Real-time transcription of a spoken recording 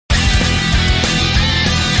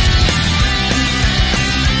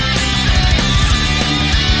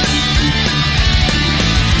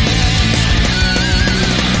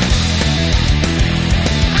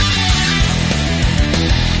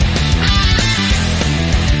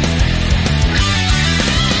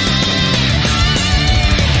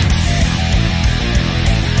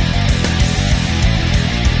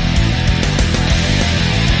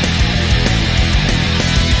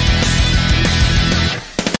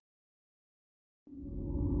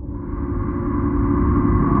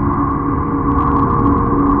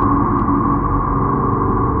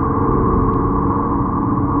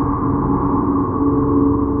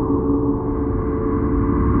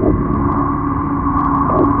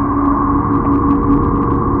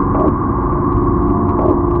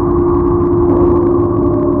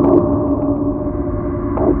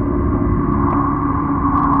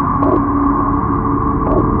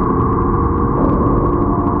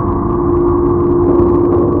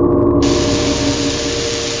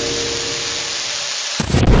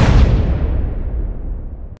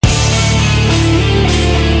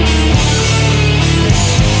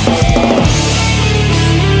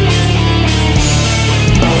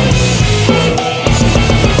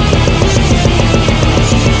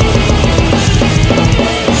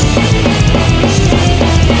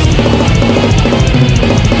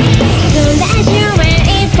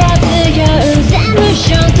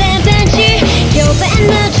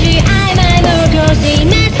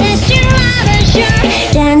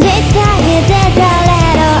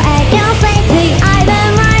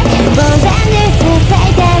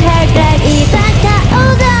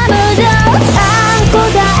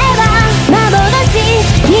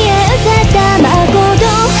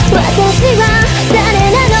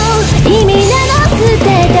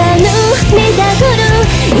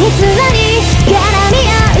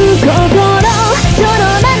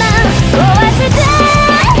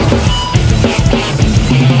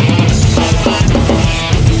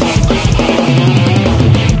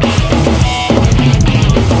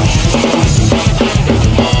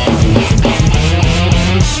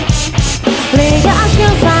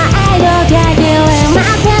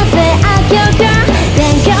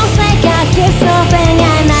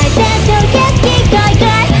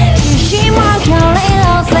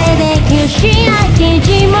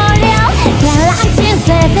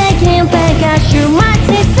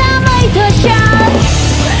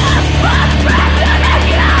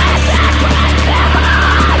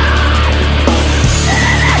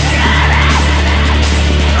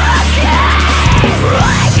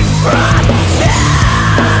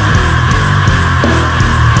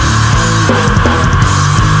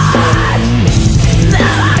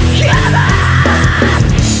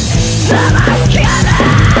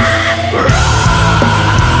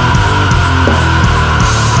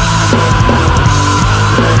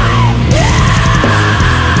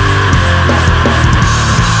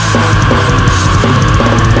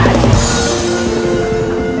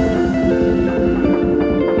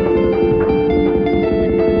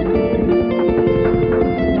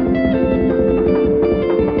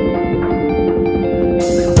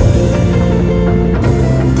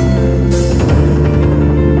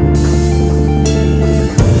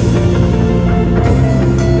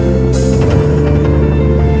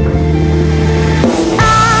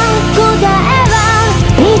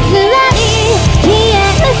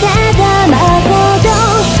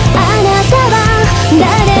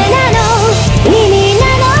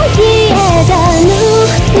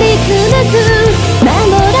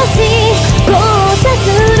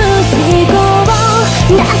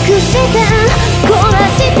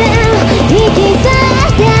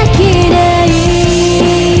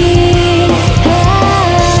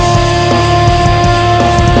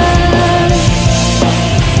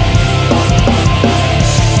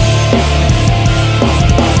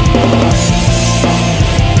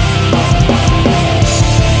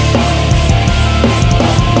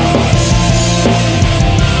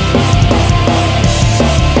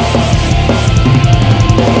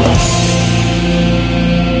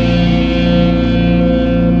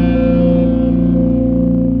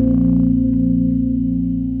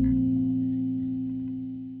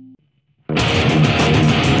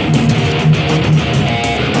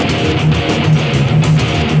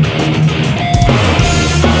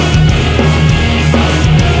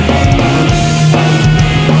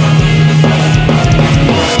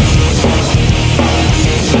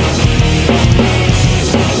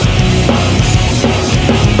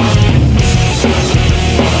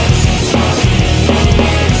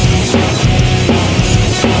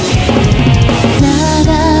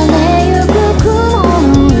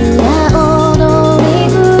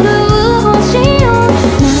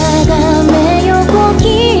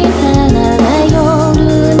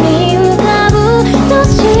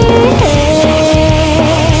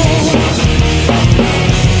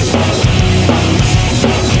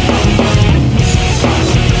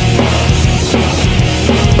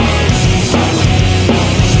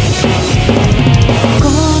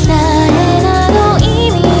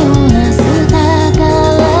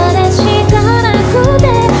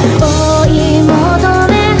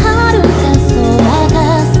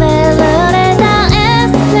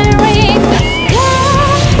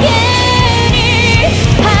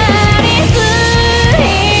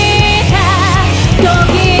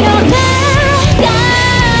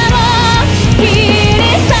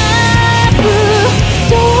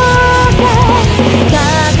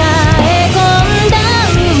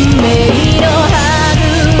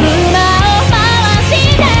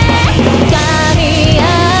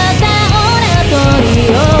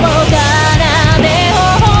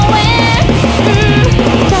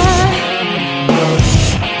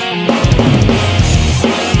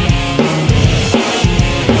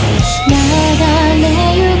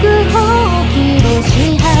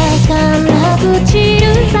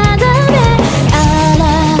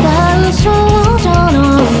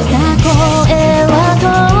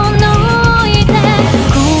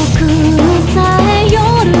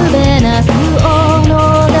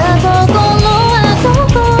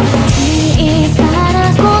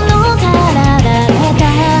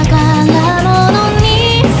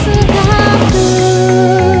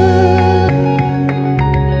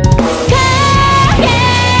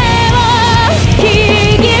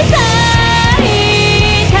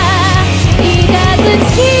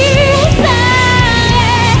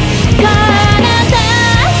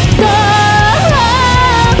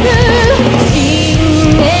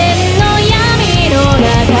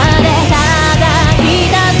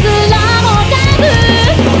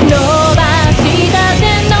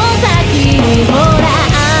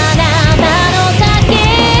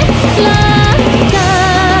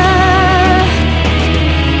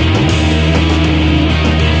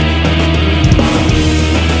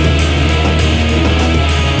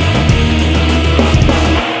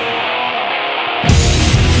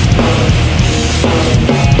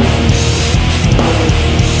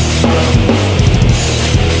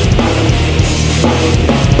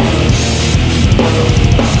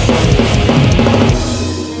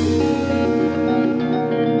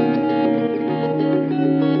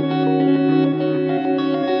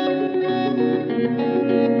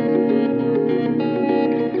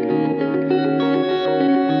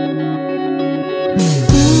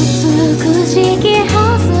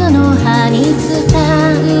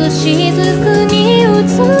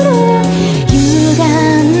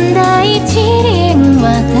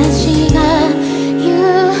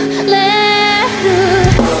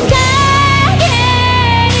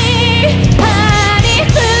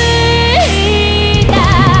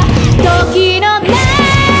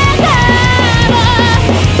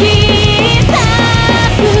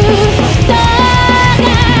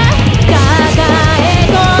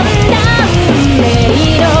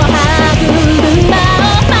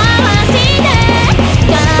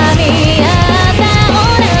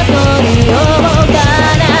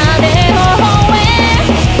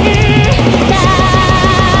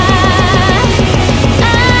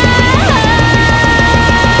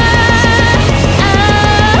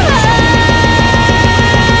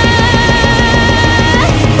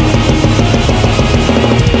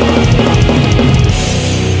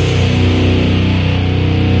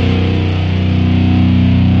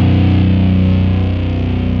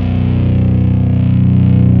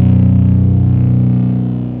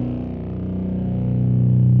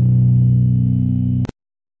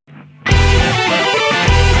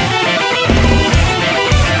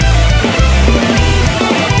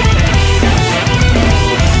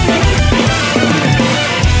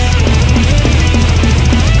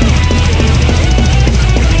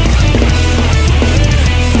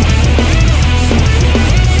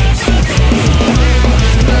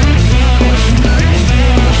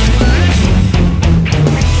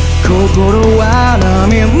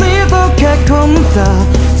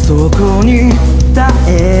そこに耐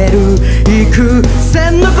える幾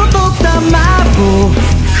千のことだま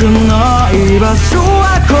僕の居場所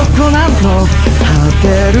はここなの。果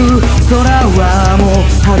てる空はもう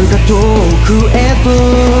遥か遠くへと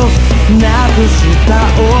なくした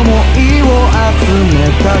想いを集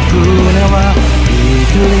めた船は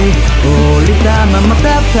一人降りたままた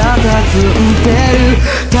たずんで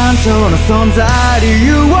る。単調な存在理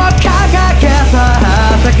由を掲げた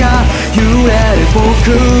旗が揺れる僕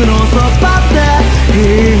のそばで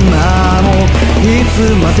今もいつ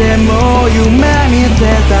までも夢見て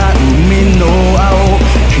た海の青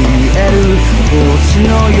消える星の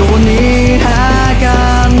ように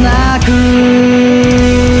儚く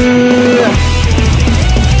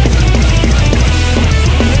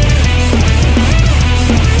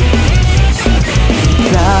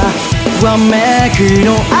わめき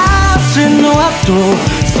の足の跡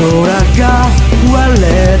空が割れ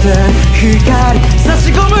て光差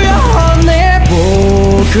し込むように僕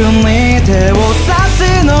に手を差し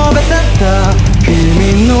伸べてた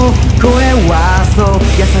君の声はそう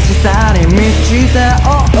優しさに満ちて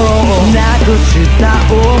なくした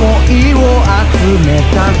想いを集め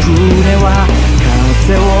た船は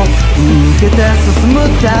背を受けて進む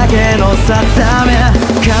だけの定め、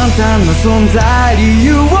簡単な存在理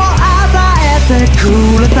由を与えてく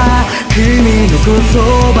れた君の言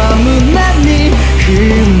葉胸に秘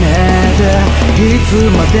めて、いつ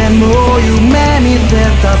までも夢見て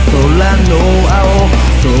た空の青、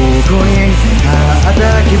そこにあった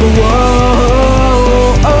希望。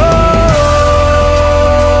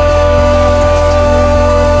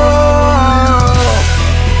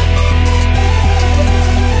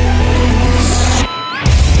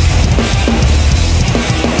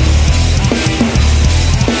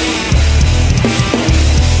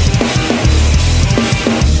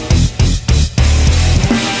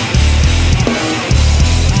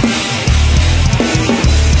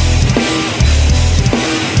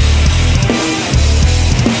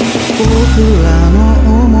僕らの想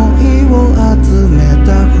いを集めた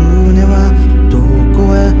船はどこ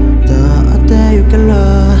へだって行ける、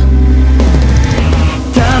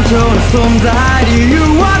単調な存在理由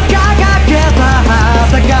を掲げた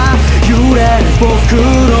旗が揺れる僕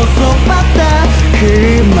のそばで、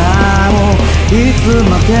今もいつ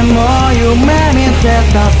までも夢見て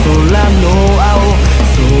た空の青、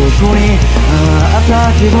そこにあった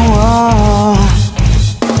希望。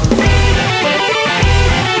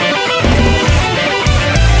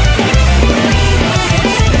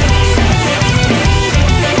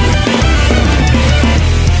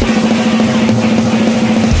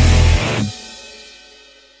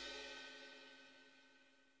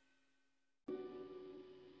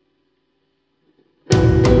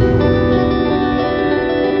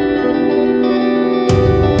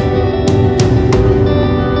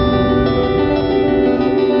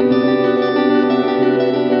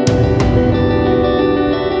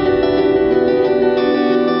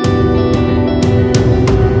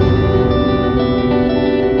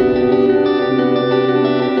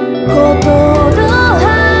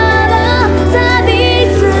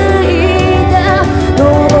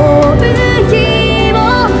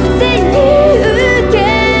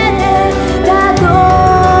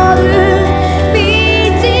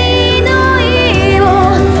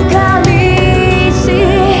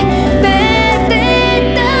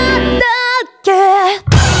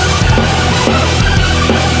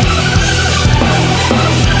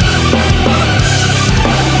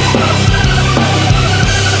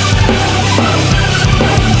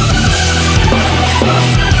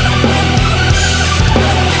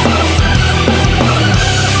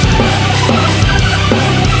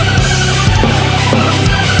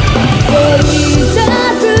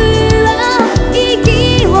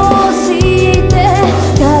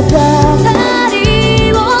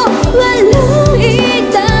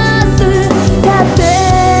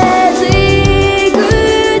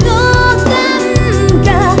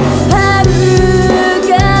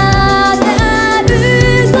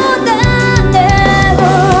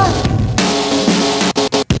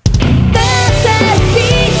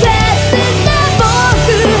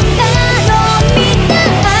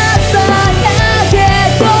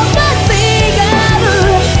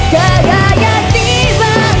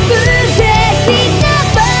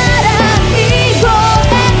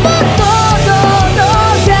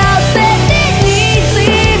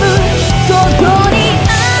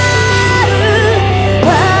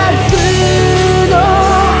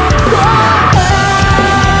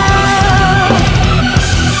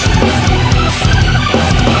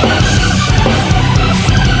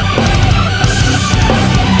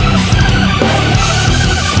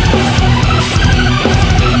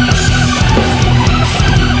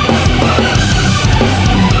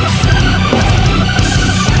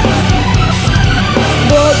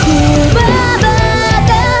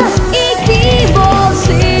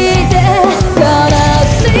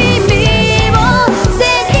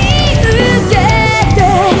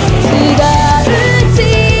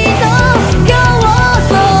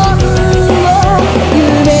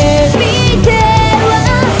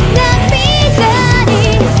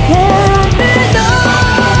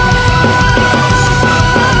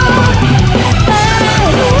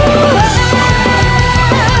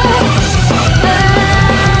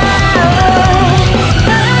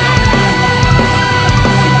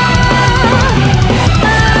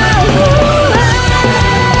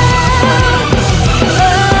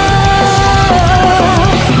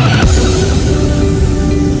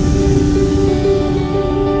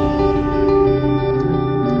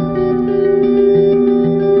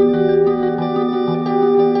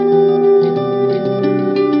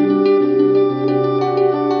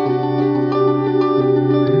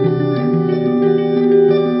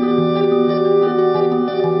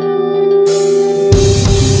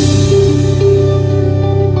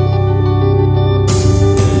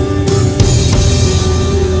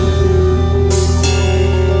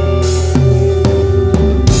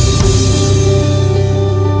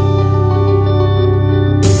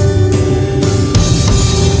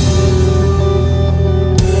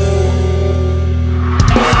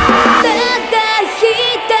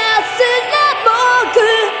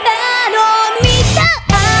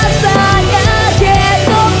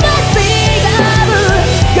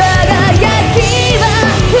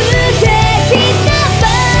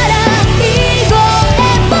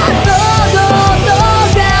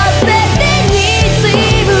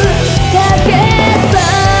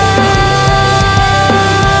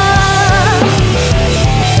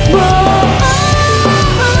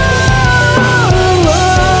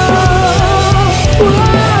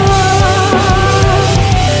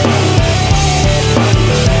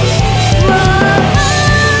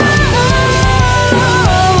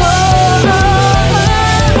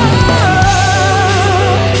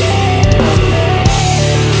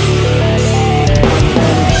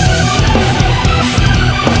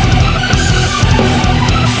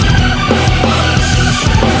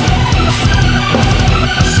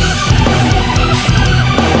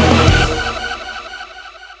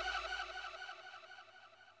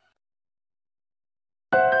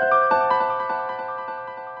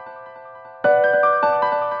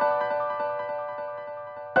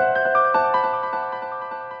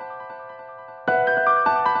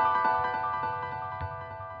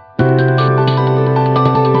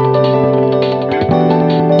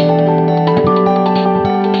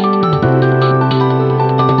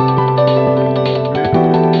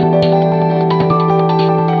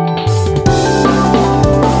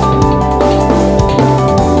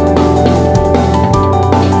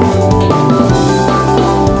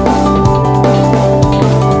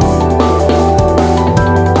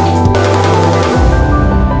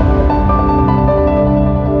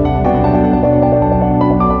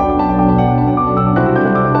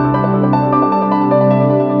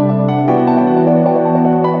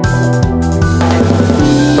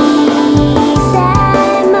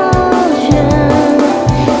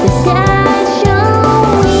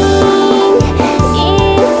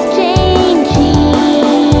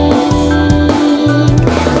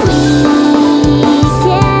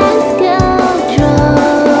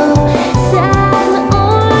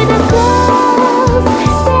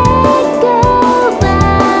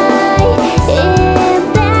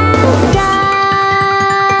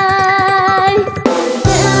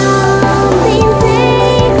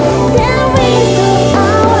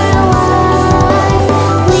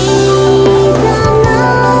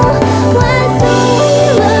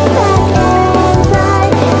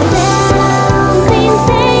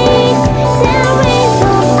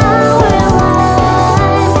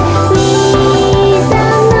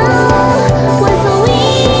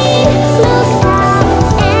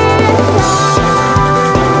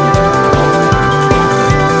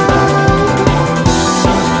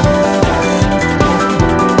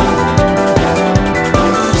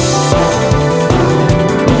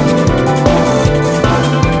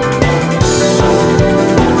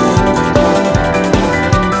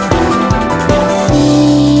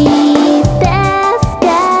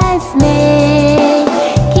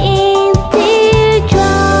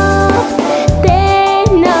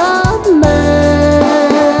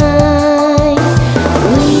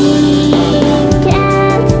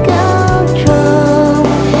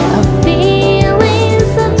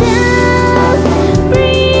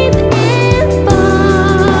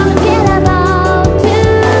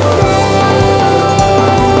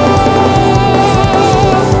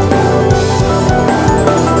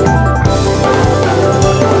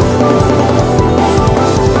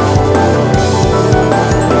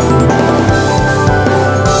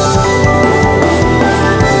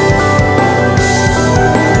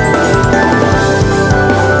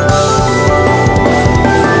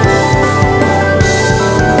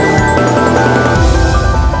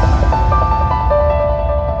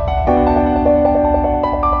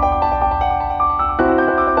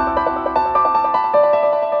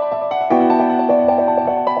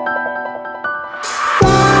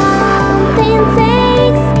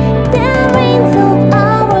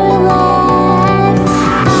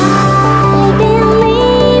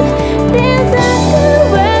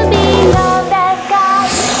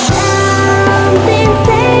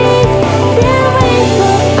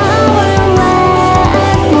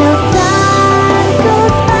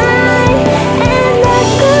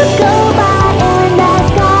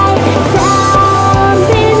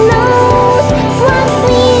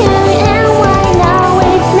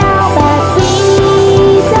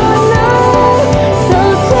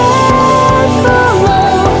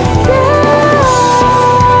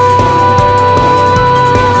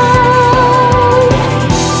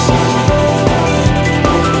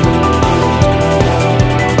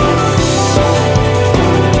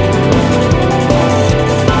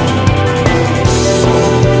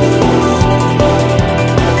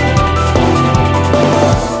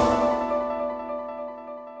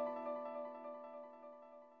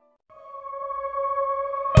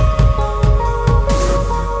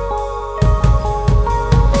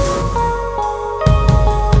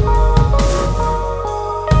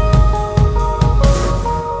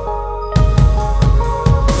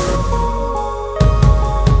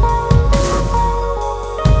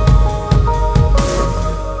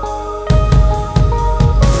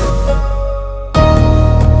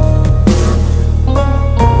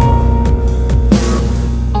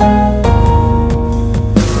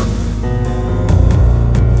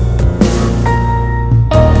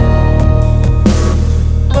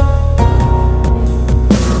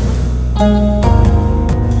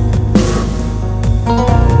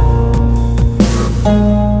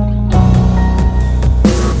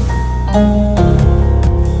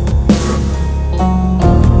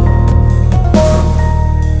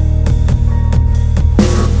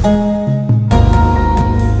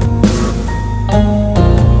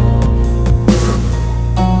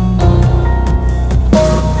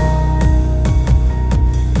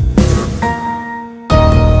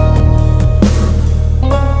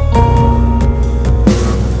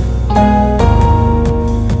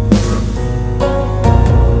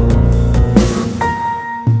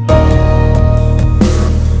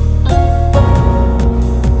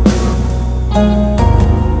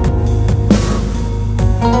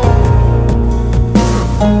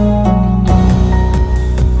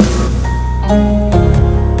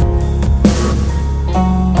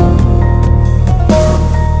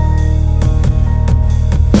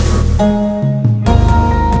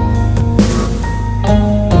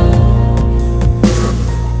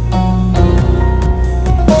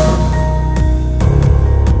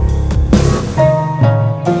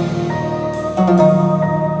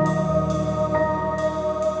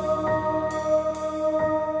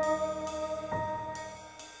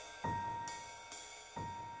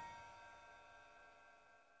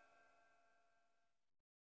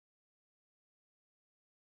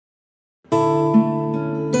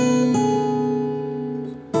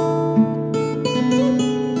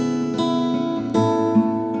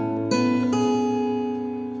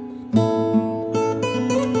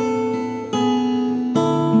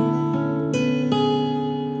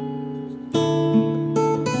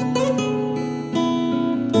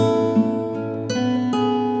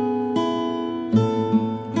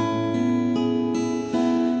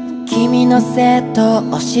君のセット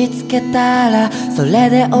押し付けたらそれ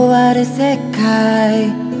で終わる世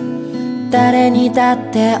界。誰にだっ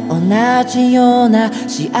て同じような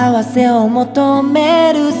幸せを求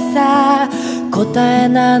めるさ。答え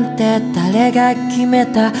なんて誰が決め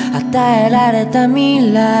た与えられた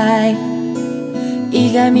未来。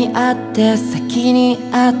いがみ合って先に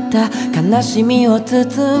あった悲しみを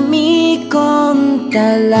包み込ん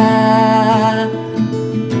だら、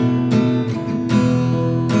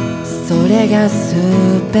それが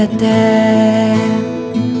全て。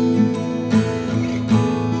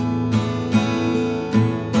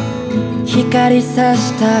光さ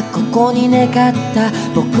したここに願った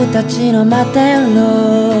僕たちの摩天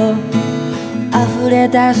楼。溢れ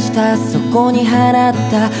出したそこに放っ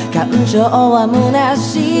た感情は虚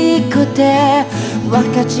しくて、分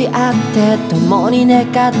かち合って共に願っ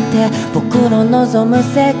て僕の望む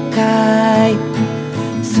世界。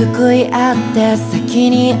救い合って先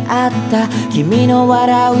にあった君の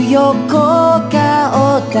笑う横顔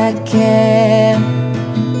だけ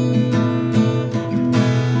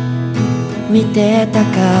見てたか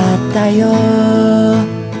ったよ。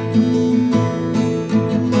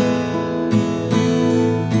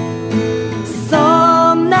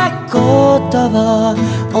そんなことを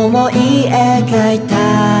思い描い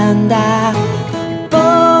たんだ。僕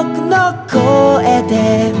の声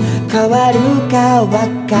で変わるかわ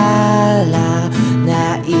から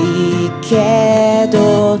ないけ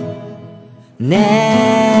ど、願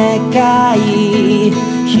い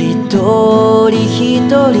一人一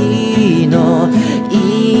人の生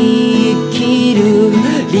きる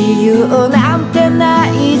理由なんてな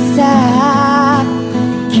いさ。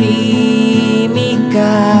君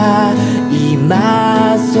が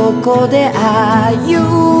今そこで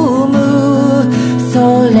歩む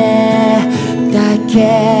それだ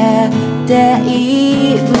けでい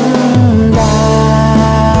いんだ。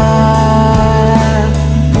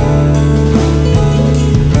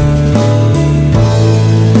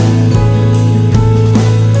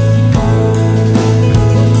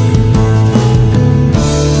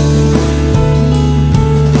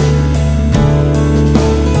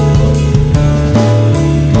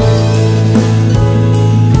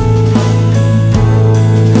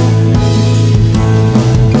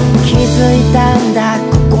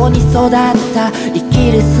ここに育った生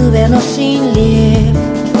きる術の真理。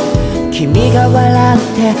君が笑っ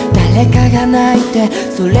て誰かが泣いて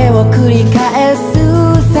それを繰り返す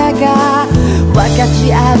さが、分か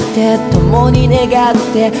ち合って共に願っ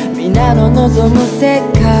て皆の望む世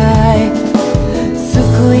界。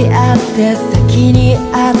救い合って先に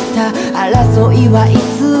あった争いはい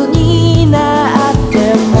つになっ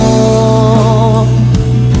ても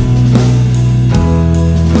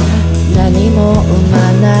何も生ま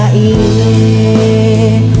ない。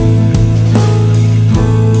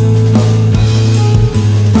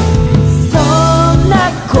そんな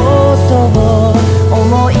ことを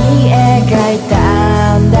思い描いた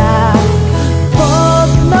んだ。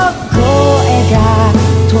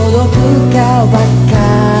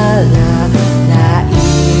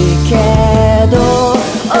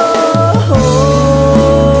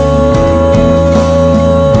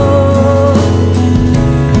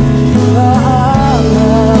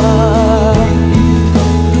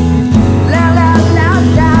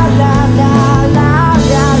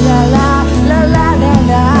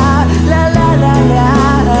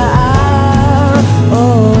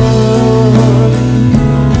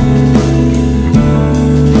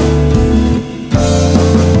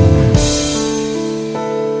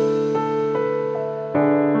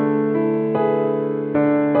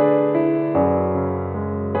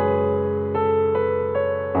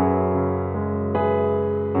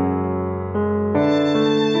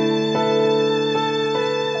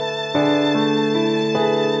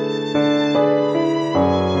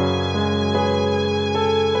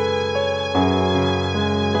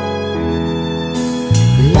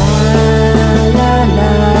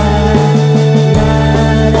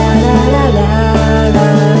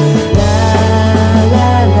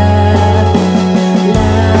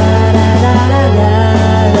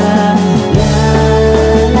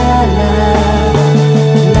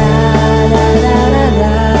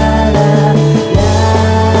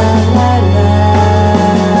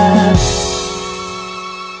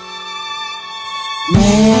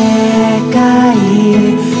ない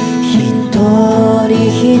一人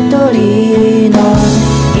一人の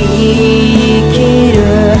生きる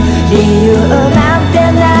理由なんて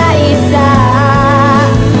ないさ。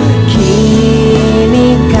君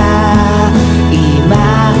が今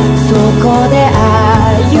そこで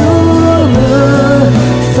歩む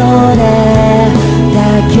それだ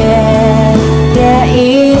けでい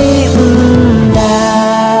いんだ。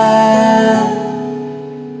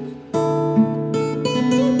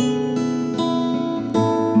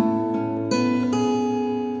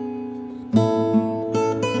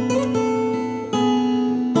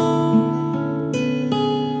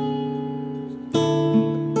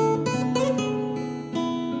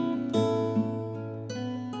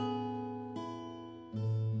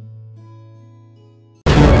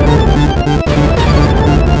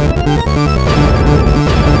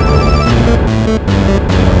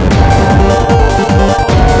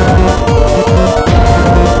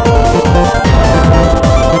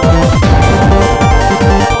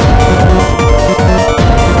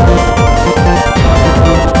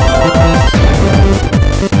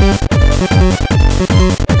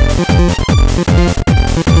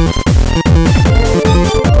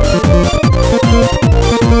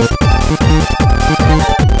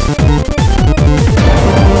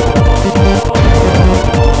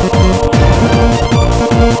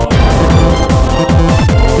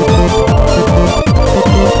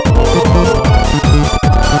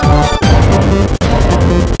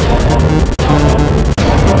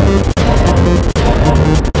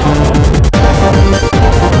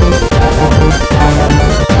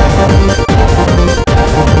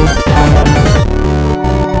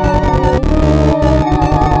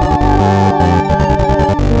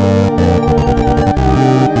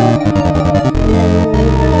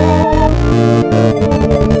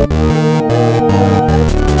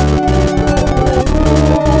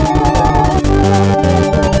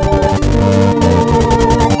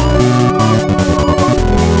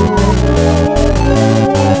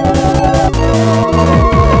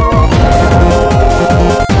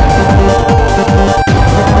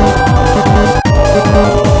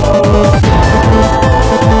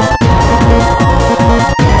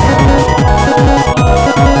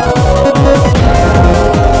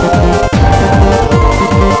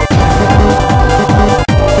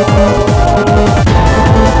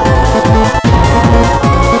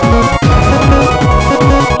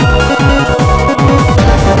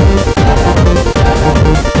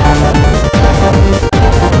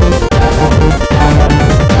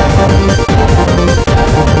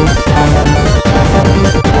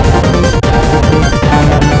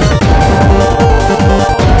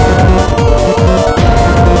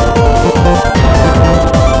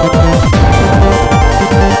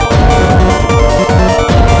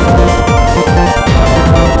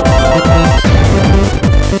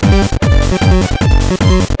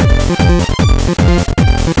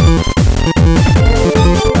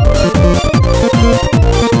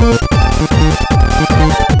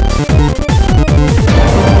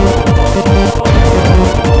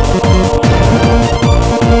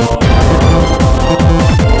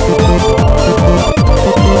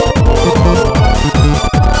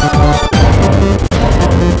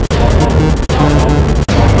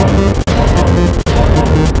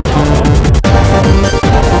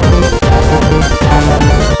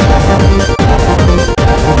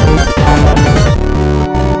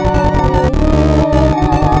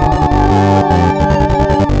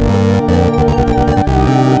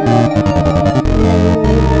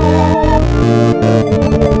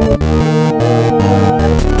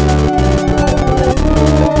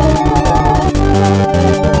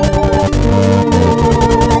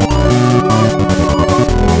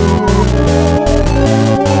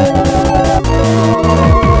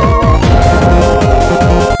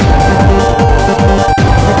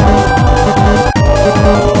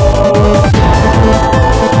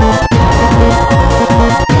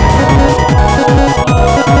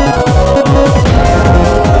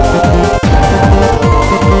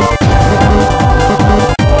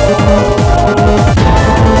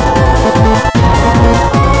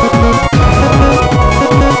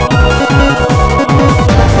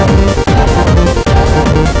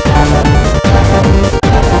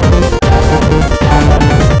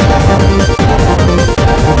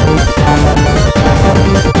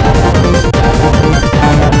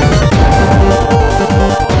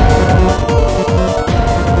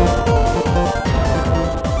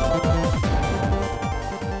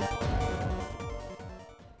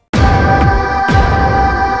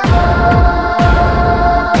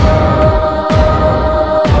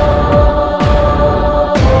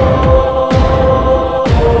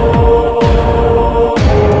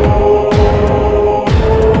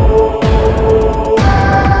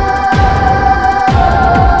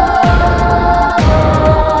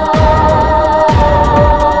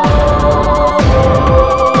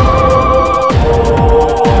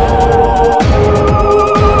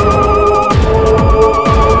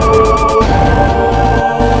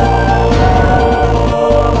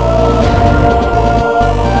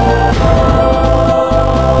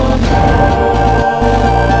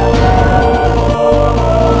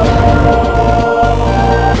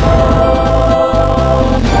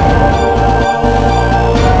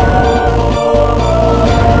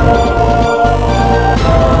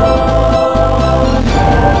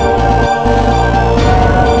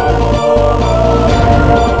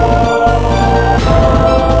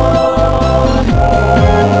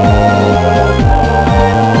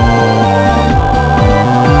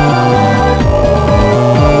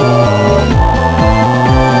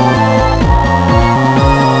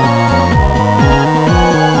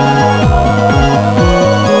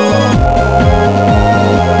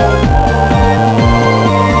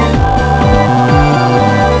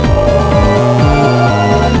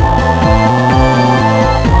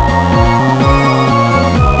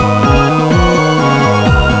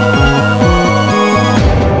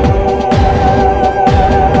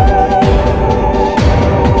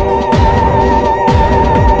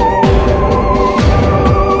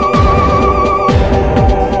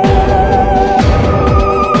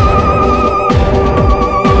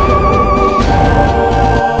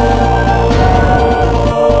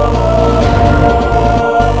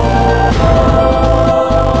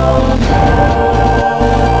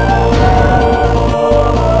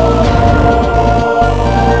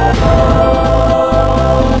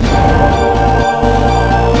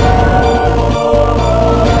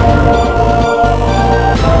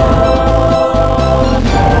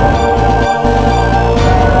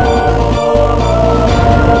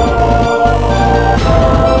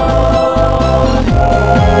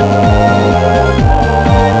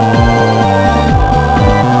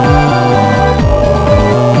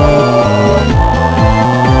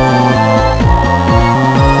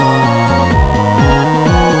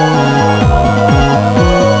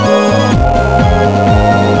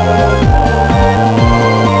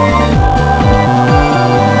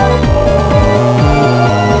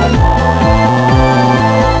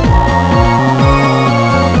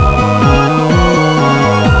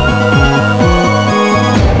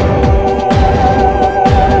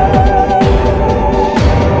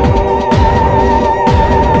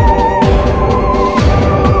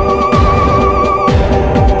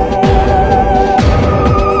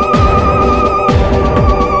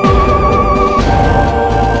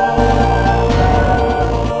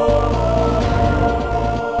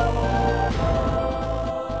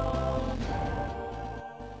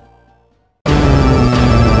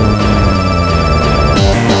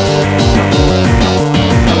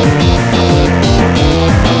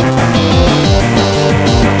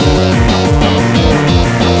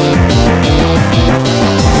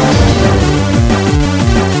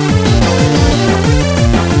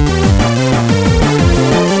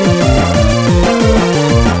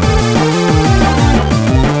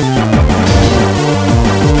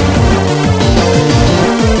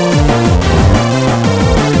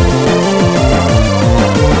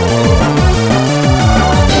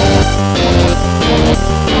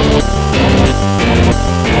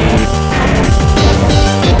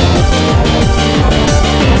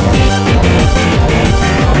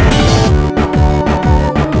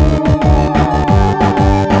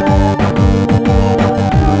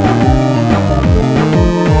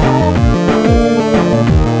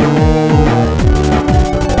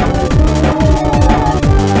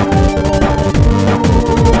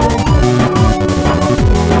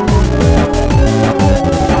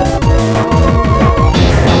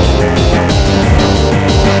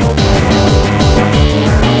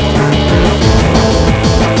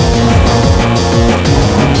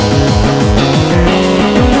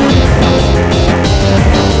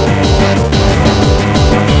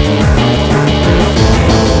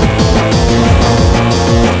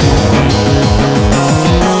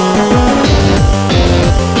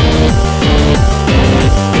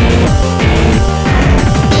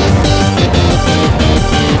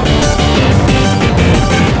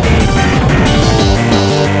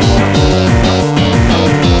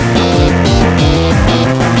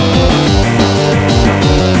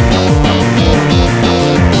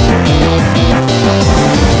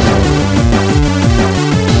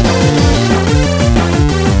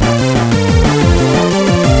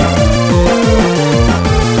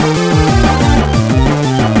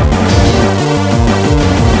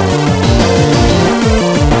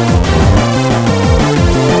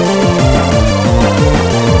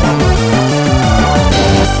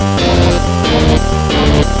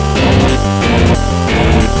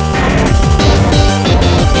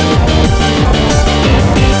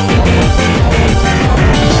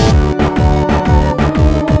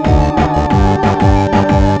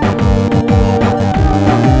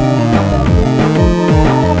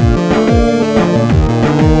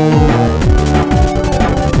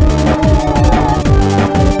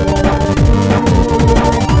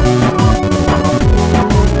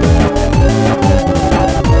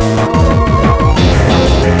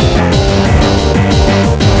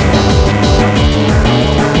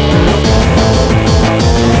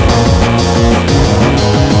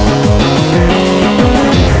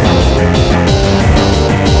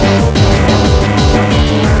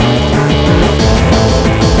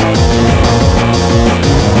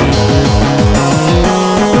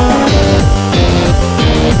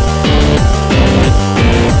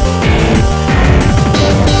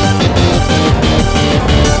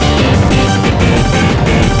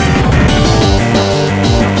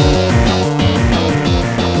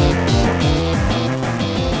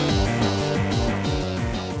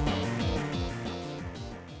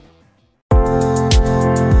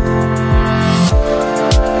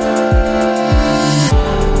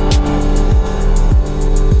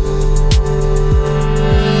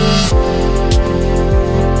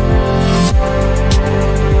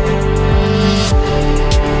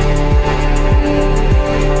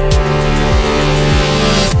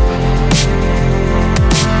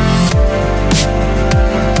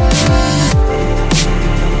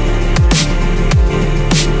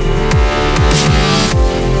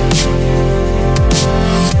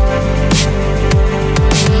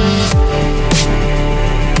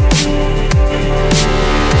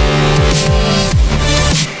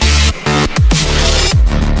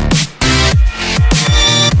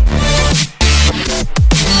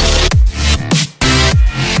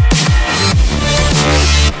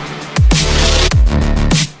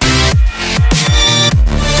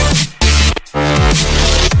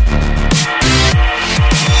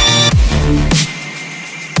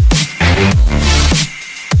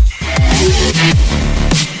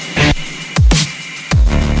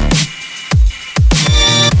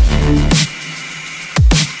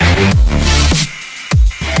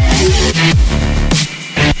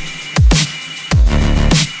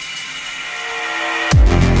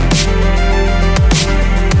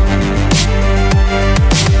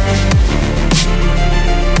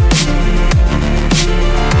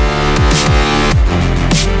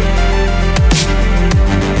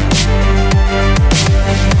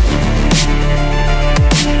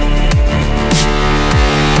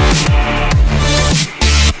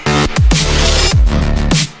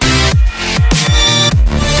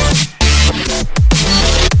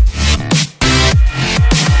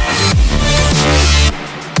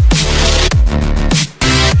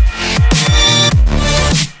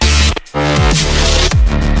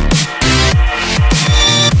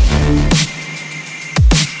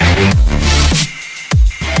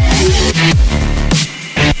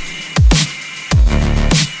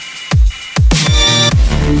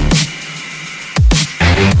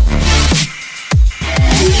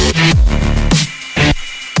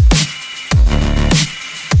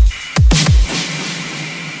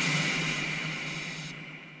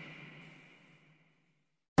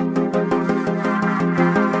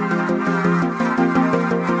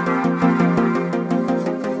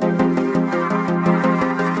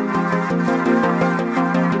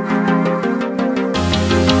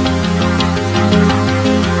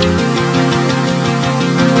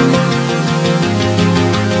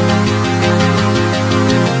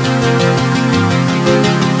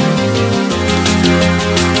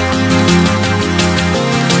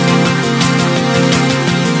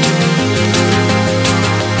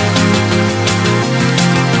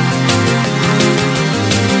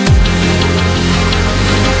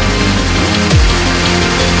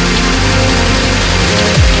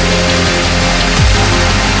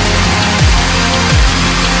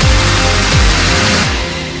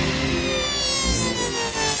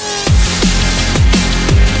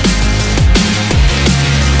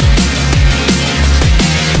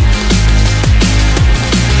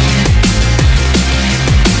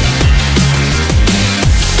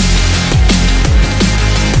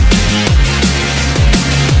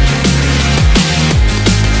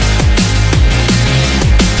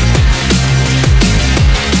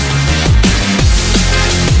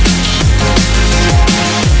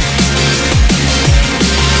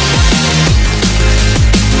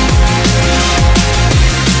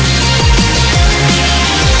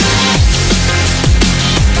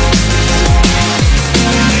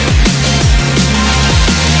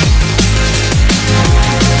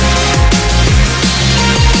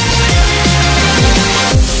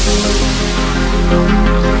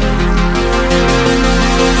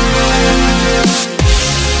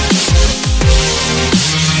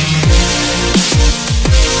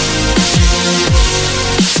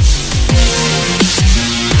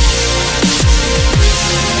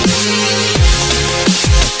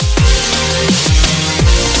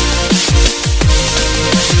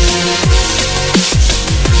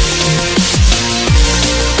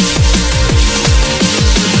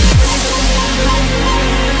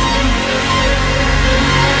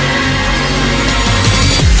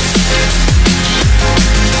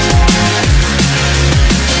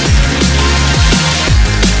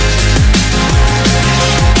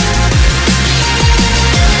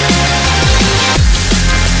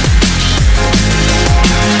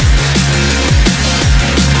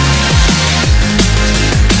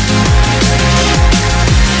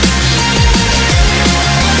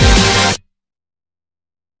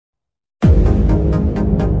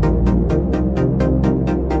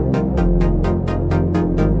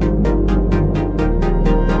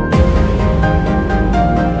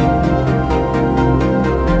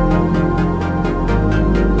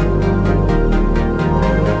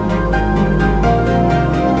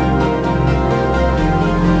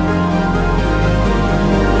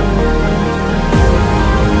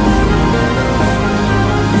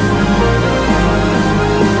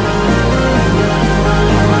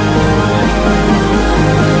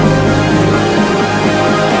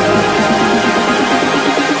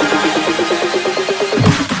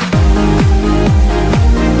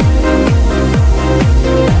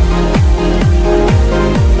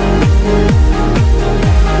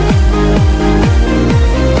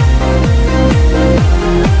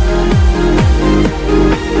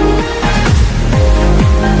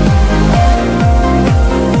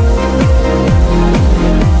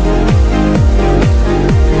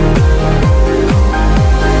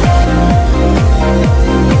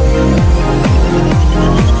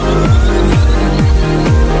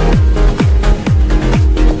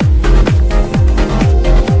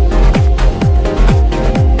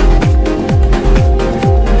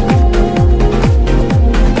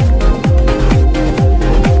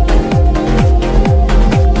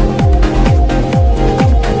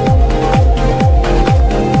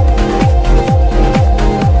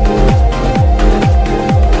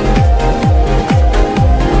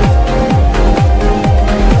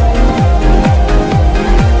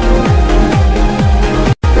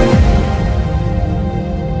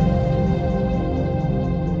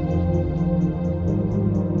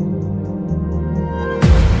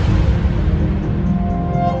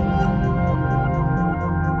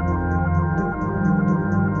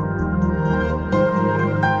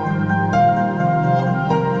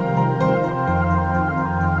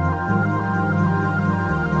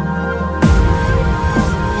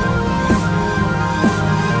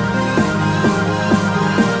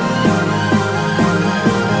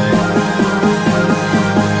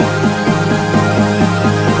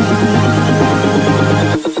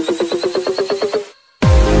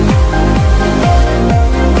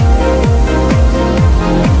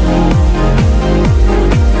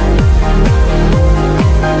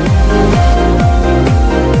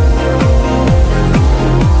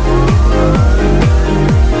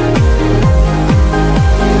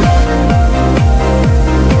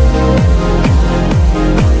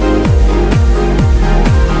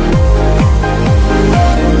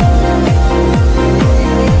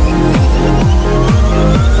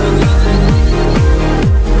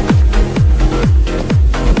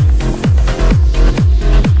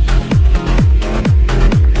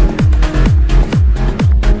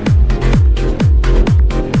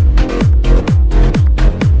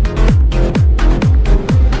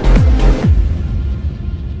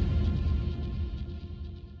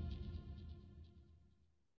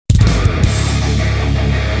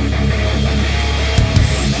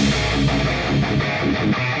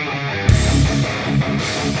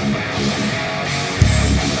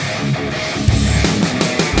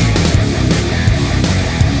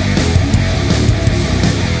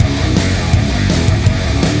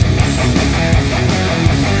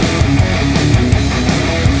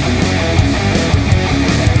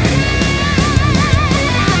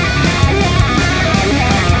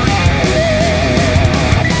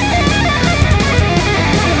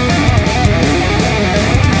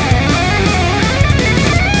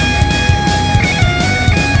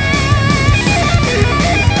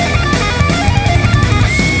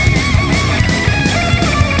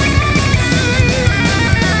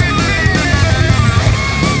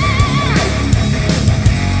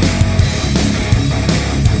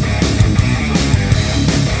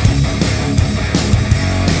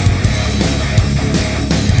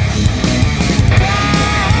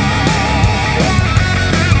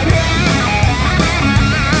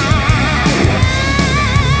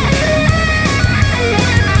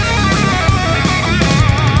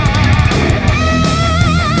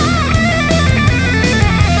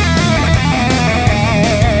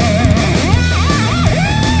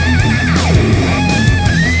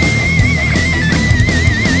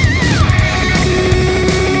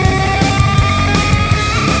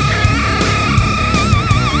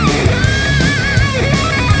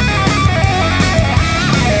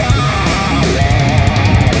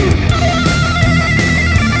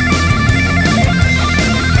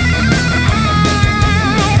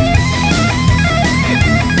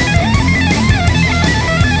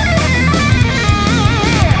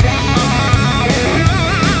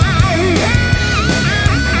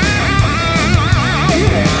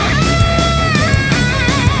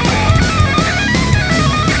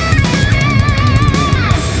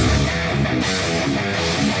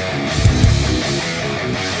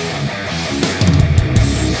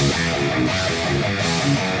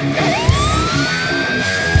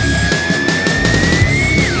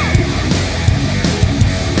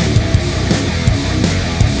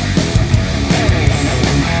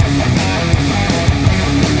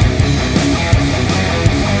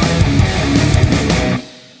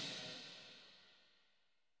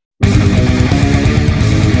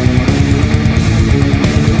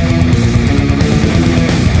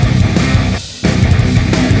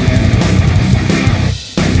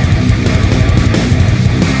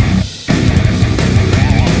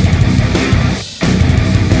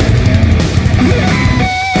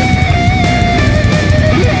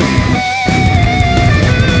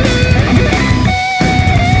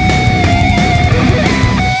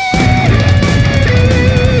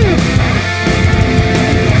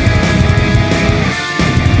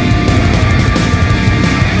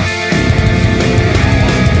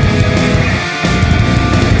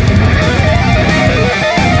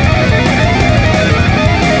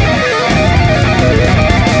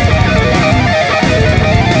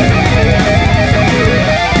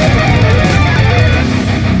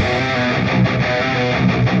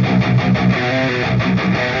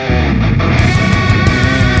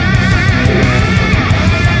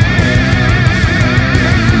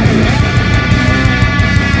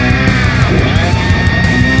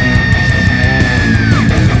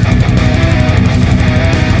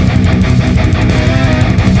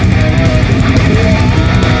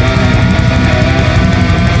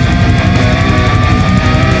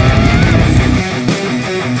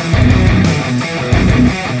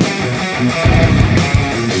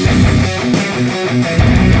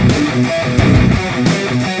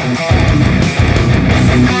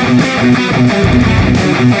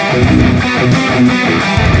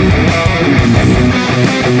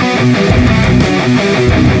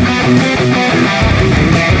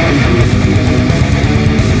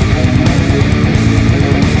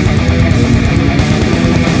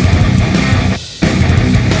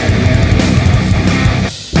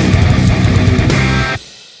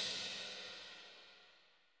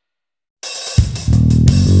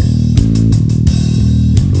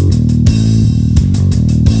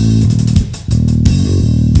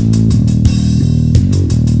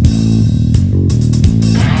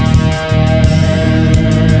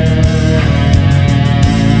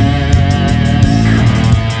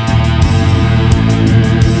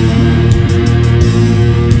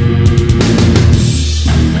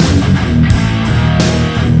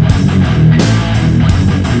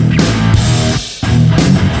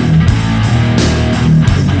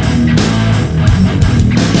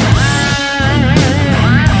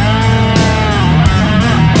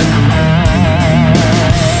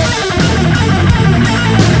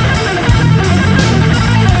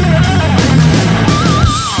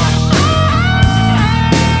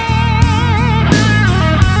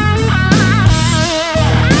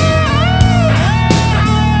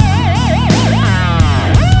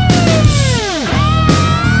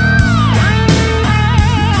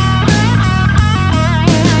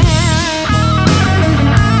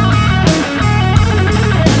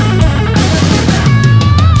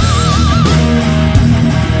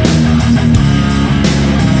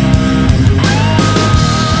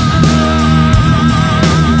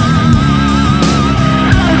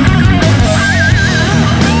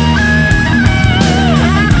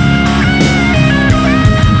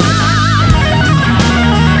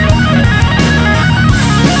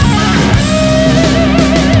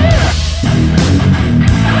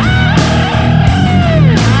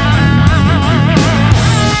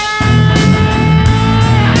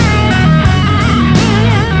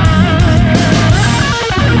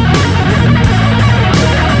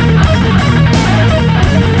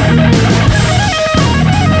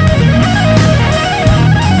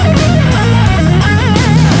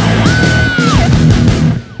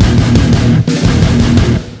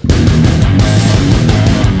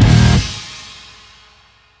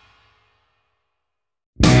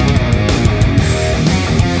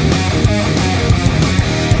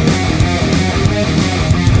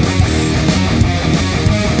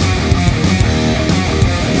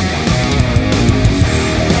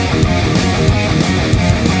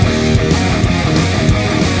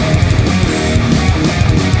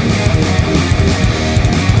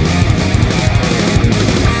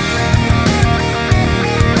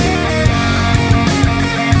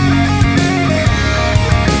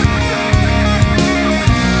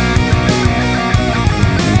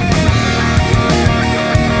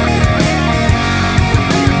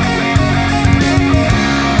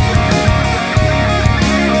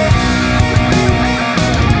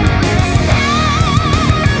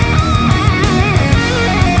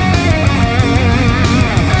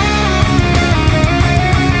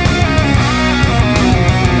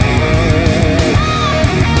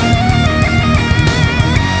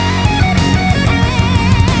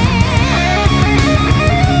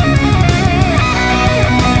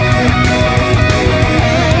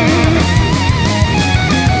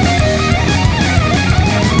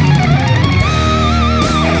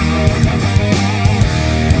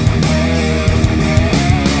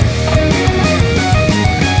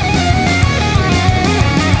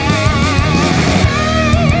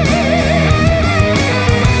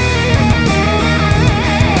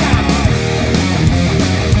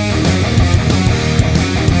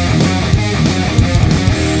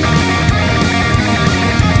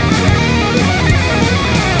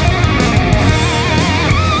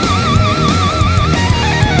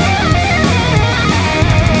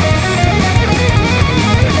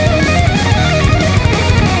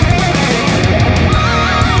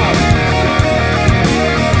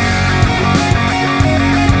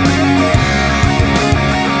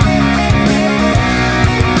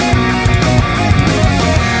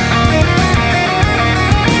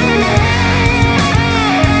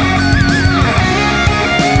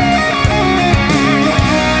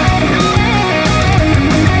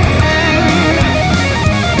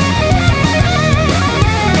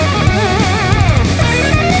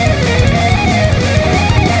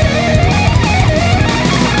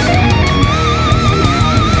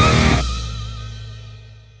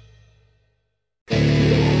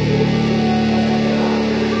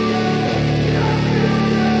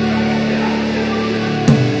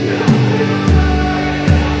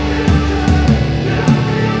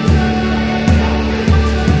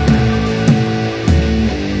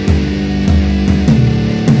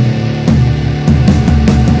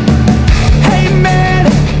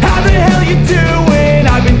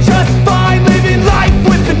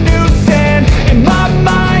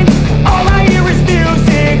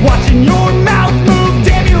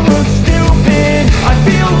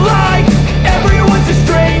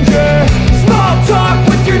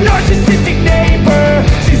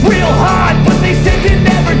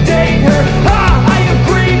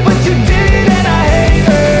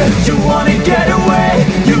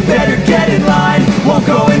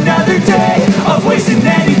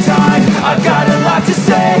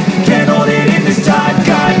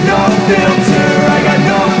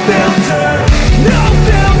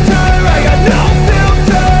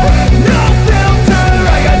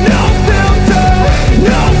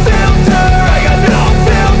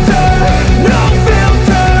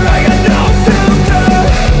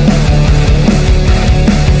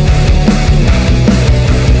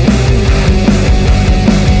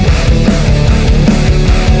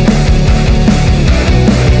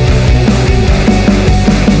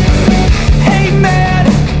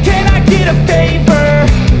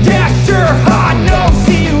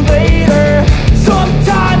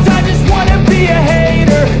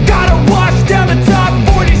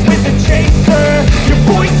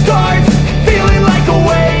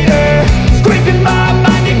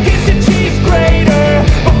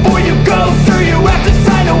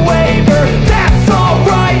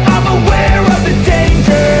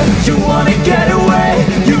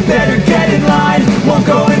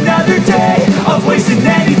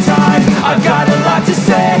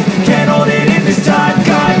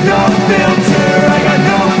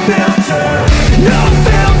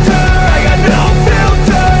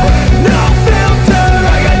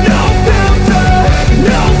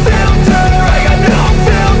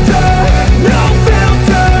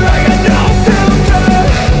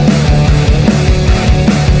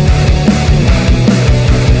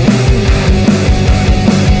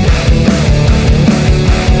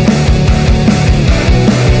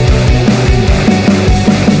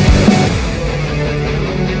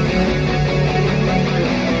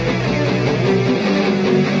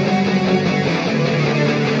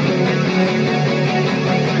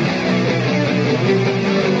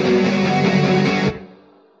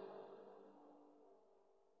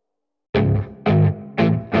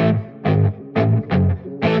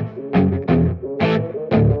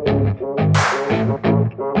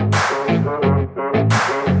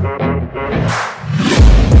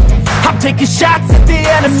taking shots at the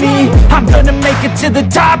enemy. I'm gonna make it to the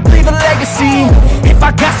top, leave a legacy. If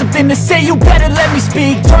I got something to say, you better let me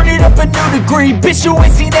speak. Turn it up a new degree, bitch, you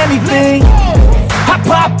ain't seen anything. I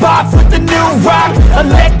pop off with the new rock,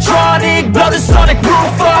 electronic, blow the sonic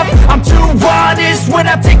roof up. I'm too honest when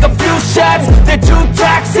I take a few shots. They're too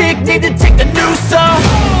toxic, need to take a new song.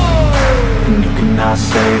 And you cannot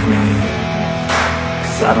save me,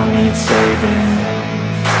 cause I don't need saving.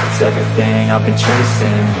 It's everything I've been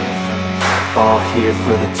chasing, all here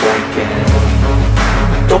for the taking.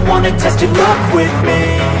 Don't wanna test your luck with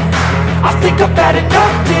me, I think I've had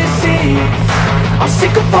enough disease. I'm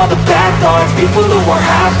sick of all the bad thoughts, people who are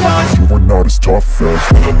half-nots. You are not as tough as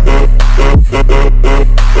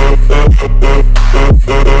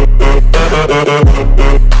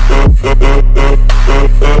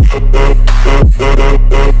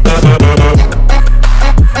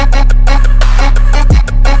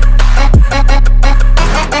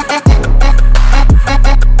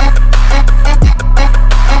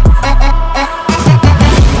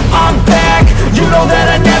I'm back, you know that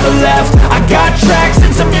I never left. I got tracks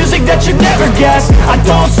and some music that you never guessed. I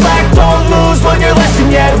don't slack, don't lose, learn your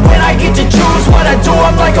lesson yet. When I get to choose what I do,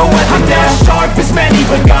 I'm like a weapon. I'm not sharp as many,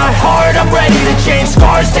 but got heart. I'm ready to change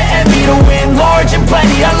scars to envy, to win large and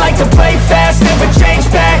plenty. I like to play fast, never change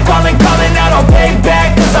back. Calling out, I'll pay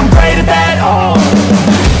back, cause I'm great at that. Oh,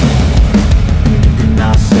 you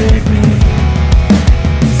cannot save me,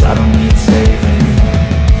 cause I don't need saving.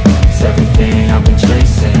 It's everything I've been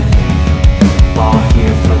chasing, all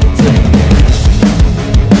here for the taking.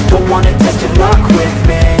 Don't wanna test your luck with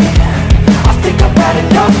me, I think I've had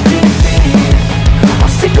enough disease. I'm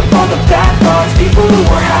sick of all the bad thoughts, people who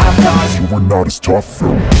are half-nots. you are not as tough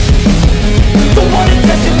though. Don't wanna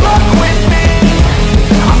test your luck with me,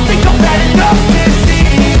 I think I've had enough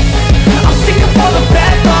disease. I'm sick of all the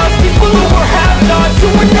bad thoughts, people who are half-nots, who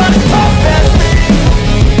are not as tough as me.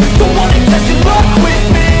 Don't wanna test your luck with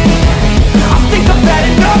me, I think I've had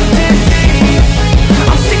enough disease.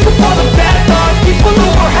 I'm sick of all the bad thoughts, people who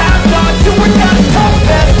are half-nots, who are not as tough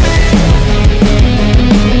as me.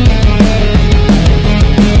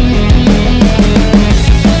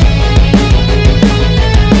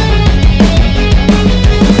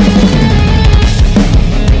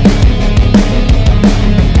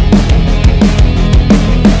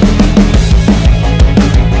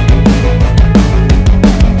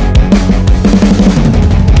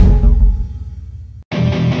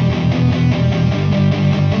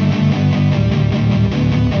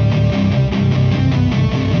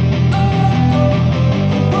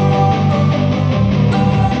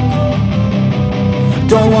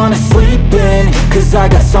 Don't wanna sleep in, cause I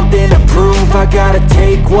got something to prove. I gotta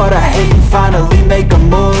take what I hate and finally make a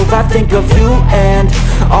move. I think of you and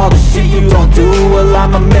all the shit you don't do. Well,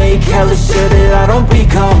 I'ma make hella sure that I don't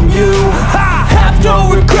become you. I have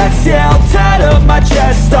no regrets, yeah, I'll tie up my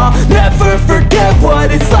chest. I'll never forget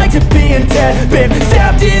what it's like to be in debt. Been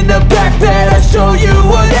stabbed in the back bed, I'll show you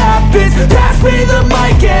what happens. Pass me the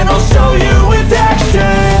mic and I'll show you with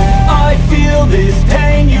action. I feel this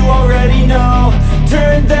pain, you already know.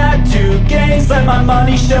 Turn that to gains, let my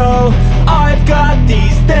money show. I've got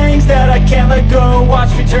these things that I can't let go.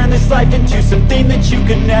 Watch me turn this life into something that you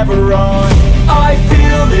could never own. I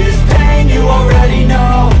feel this pain, you already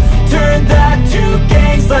know. Turn that to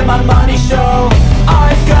gains, let my money show.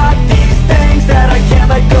 I've got these things that I can't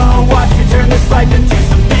let go. Watch me turn this life into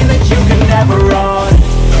something that you could never own.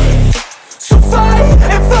 So fight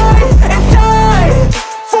and die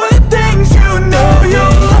for the things you know you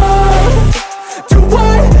love. Do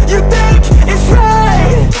what you think is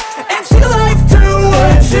right, and see life do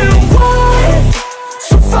what you want.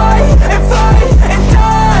 So fight and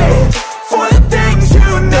die for the things you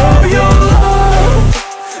know you love.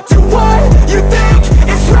 Do what you think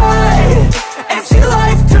is right, and see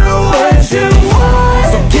life do what you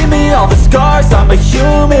want. So give me all the scars, I'm a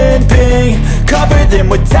human being. Cover them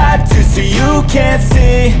with tattoos so you can't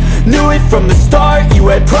see. Knew it from the start, you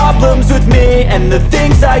had problems with me and the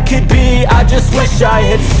things I could be, I just wish I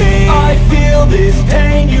had seen. I feel this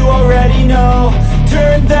pain, you already know.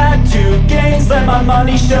 Turn that to gains, let my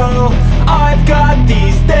money show. I've got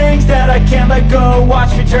these things that I can't let go.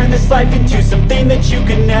 Watch me turn this life into something that you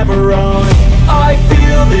could never own. I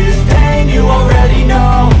feel this pain, you already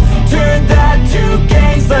know. Turn that to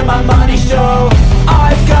gains, let my money show.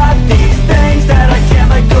 I've got these things that I can't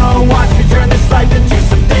let go. Watch me turn this life into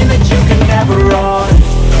something that you can never own.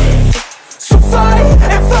 So fight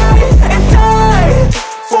and die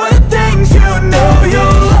for the things you know you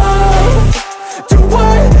love. Do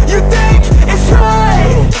what you think is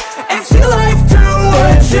right, and see life do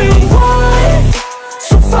what you want.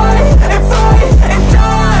 So fight and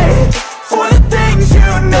die for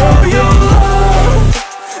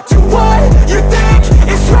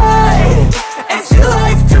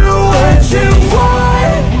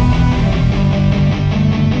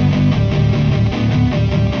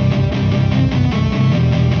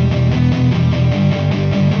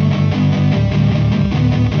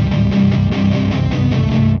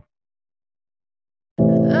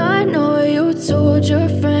told your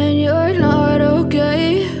friend you're not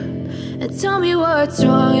okay, and tell me what's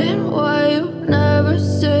wrong and why you never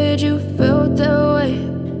said you felt that way.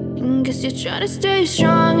 And guess you're trying to stay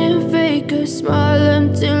strong and fake a smile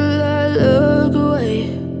until I look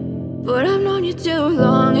away. But I've known you too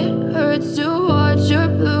long, it hurts to watch your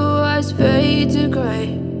blue eyes fade to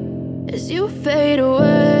gray as you fade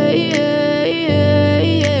away,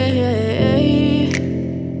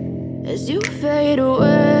 as you fade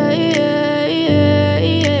away.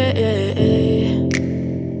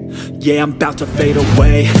 Yeah, I'm about to fade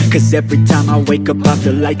away, cause every time I wake up I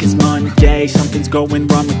feel like it's Monday. Something's going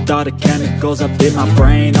wrong with all the chemicals up in my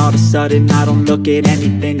brain. All of a sudden I don't look at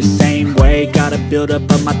anything the same way. Got a buildup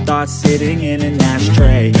of my thoughts sitting in an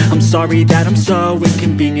ashtray. I'm sorry that I'm so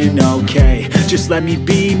inconvenient, okay. Just let me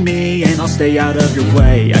be me and I'll stay out of your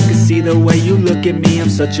way. I can see the way you look at me, I'm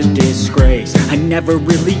such a disgrace. I never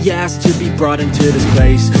really asked to be brought into this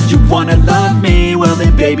place. You wanna love me? Well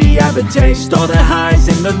then baby I have a taste. All the highs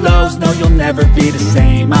and the lows, no, you'll never be the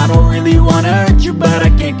same. I don't really wanna hurt you, but I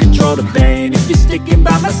can't control the pain. If you're sticking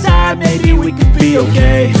by my side, maybe we could be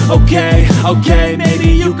okay. Okay, maybe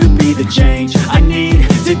you could be the change I need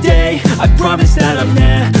today. I promise that I've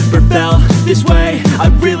never felt this way. I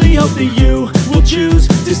really hope that you will choose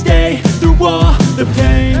to stay through all the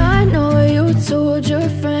pain. I know you told your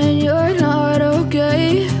friend you're not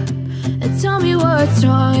okay, and tell me what's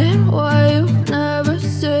wrong and why you never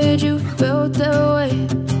said you felt that way.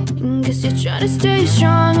 Guess you're trying to stay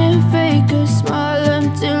strong and fake a smile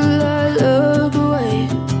until I look away.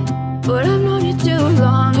 But I've known you too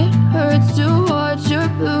long, it hurts to watch your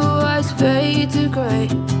blue eyes fade to gray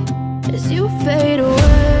as you fade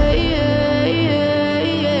away,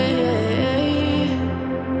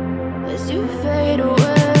 as you fade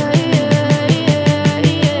away,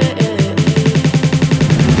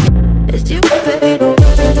 as you fade away.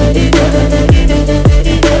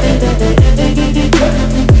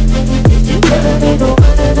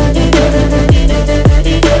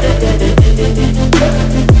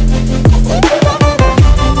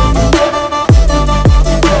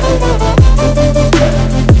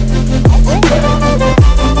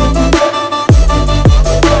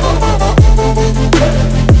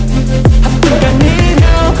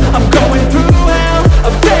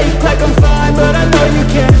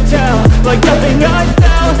 Like nothing I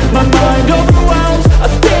felt, my mind overwhelms. I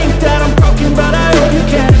think that I'm broken, but I hope you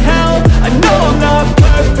can't help. I know I'm not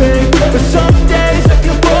perfect, but some days I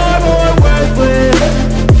feel far more worthless.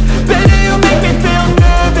 Baby, you make me feel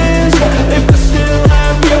nervous. If I still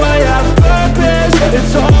have you, I have purpose.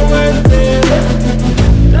 It's all worth it.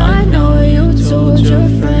 I know you told your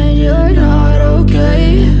friend you're not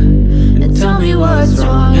okay, and tell me what's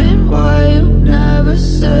wrong and why you never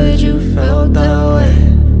said you felt that way.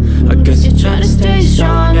 I guess you're trying to stay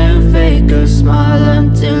strong and fake a smile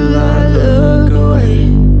until I look away.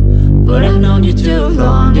 But I've known you too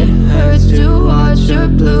long, it hurts to watch your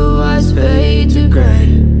blue eyes fade to gray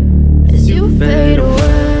as you fade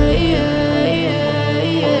away,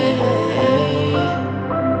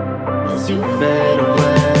 as you fade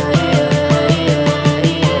away,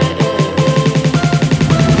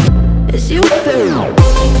 as you fade away.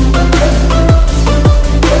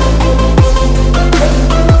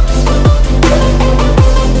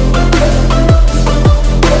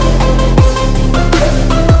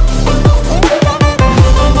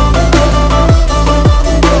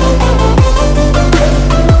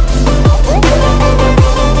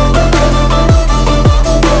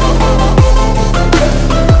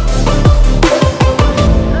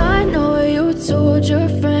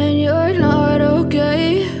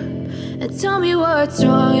 What's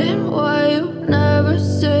wrong and why you never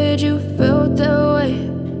said you felt that way.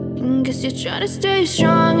 And guess you're trying to stay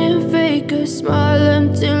strong and fake a smile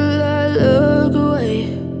until I look away.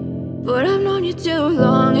 But I've known you too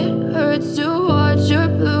long, it hurts to watch your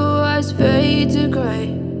blue eyes fade to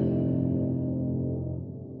gray